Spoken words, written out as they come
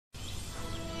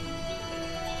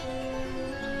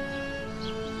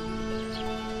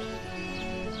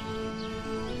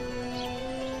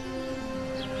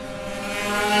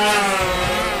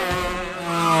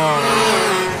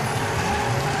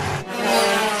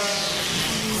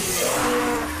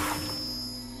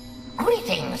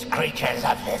creatures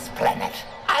of this planet.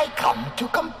 I come to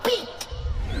compete.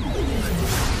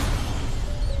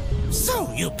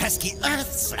 So you pesky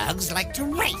Earth slugs like to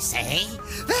race, eh?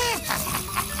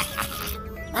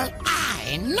 Well,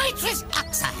 I, nitrous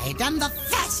oxide, am the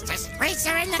fastest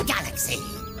racer in the galaxy.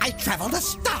 I travel the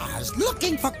stars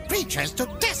looking for creatures to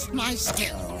test my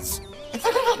skills. It's a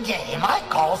little game I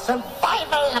call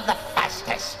survival of the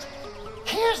fastest.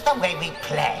 Here's the way we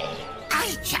play.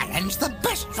 I challenge the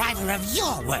best driver of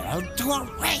your world to a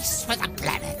race for the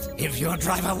planet. If your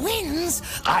driver wins,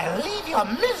 I'll leave your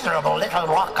miserable little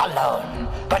rock alone.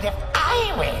 But if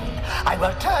I win, I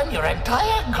will turn your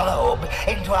entire globe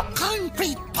into a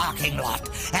concrete parking lot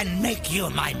and make you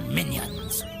my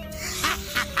minions.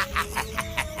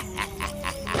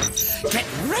 Get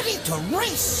ready to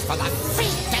race for the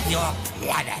fate of your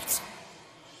planet.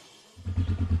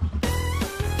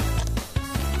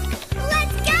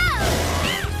 Let's go!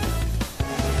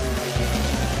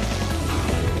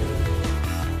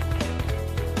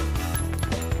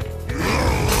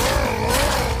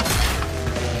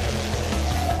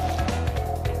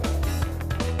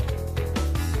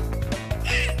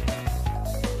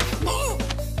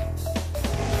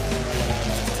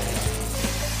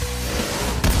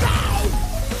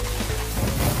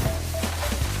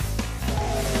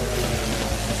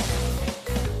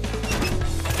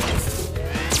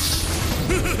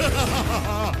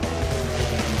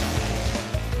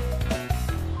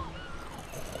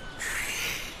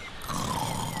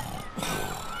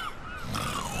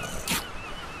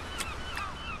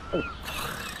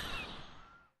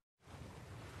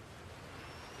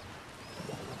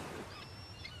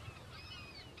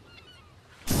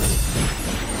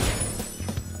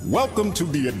 Welcome to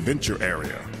the adventure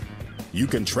area. You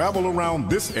can travel around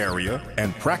this area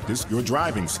and practice your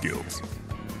driving skills.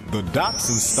 The dots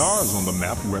and stars on the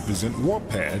map represent warp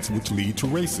pads which lead to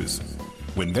races.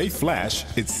 When they flash,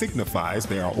 it signifies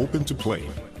they are open to play.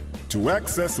 To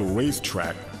access a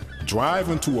racetrack, drive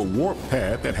into a warp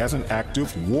pad that has an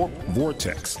active warp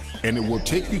vortex, and it will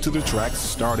take you to the track's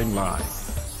starting line.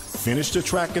 Finish the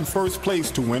track in first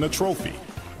place to win a trophy.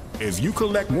 As you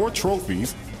collect more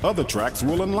trophies, other tracks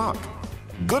will unlock.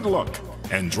 Good luck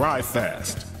and drive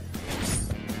fast.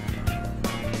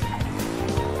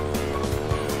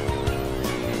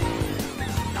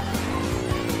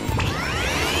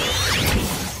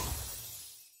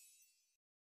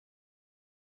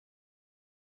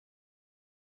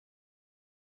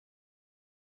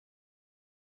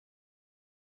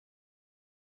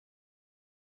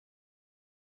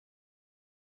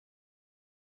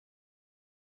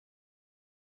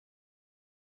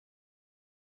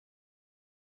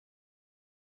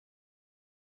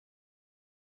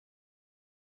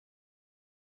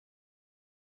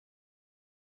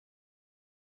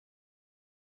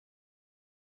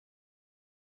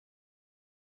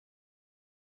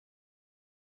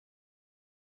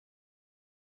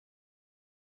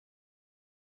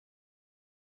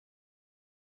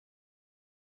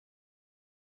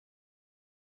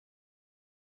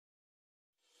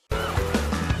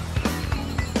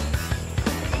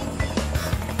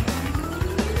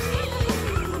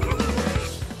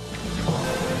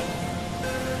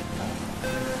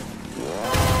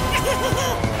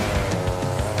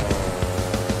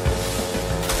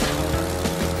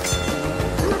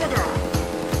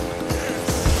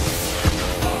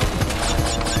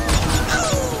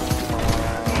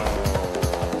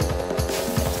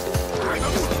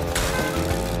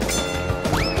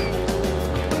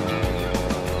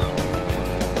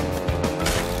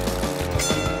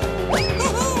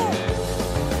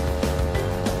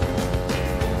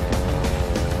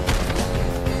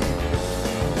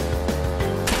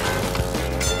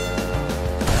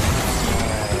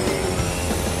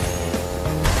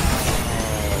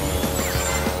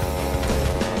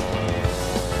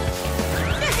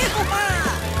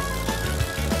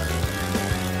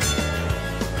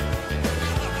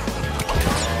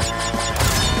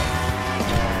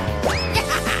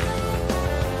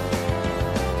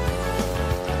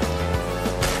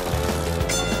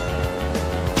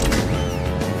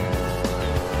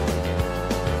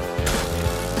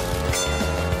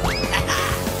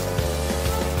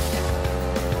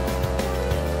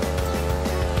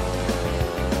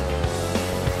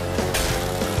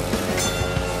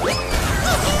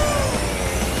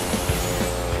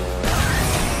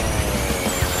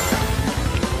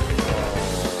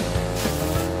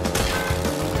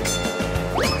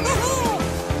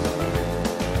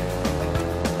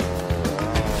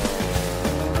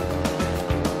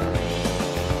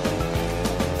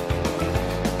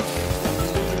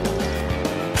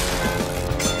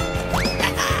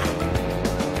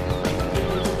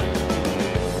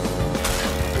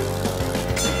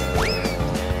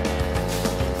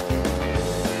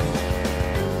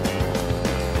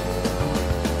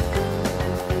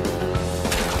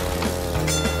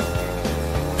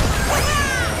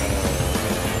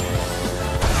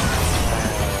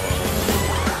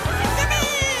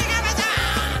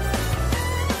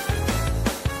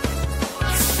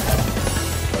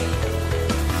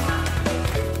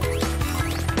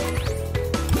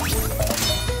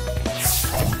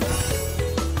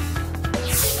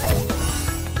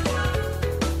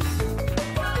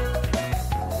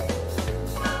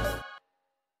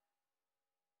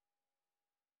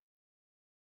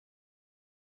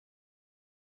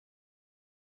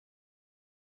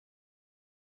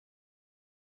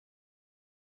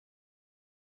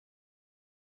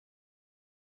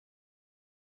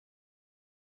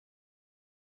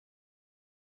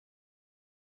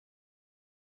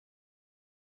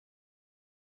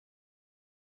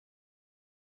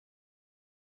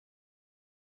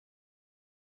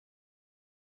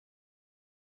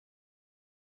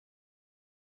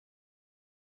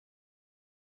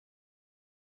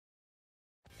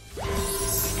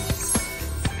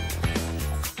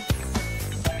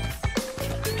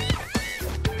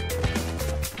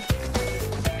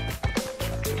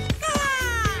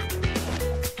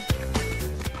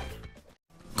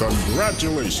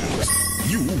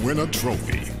 Congratulations! You win a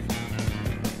trophy.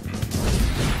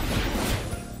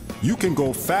 You can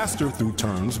go faster through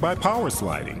turns by power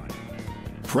sliding.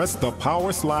 Press the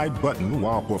power slide button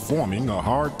while performing a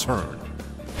hard turn.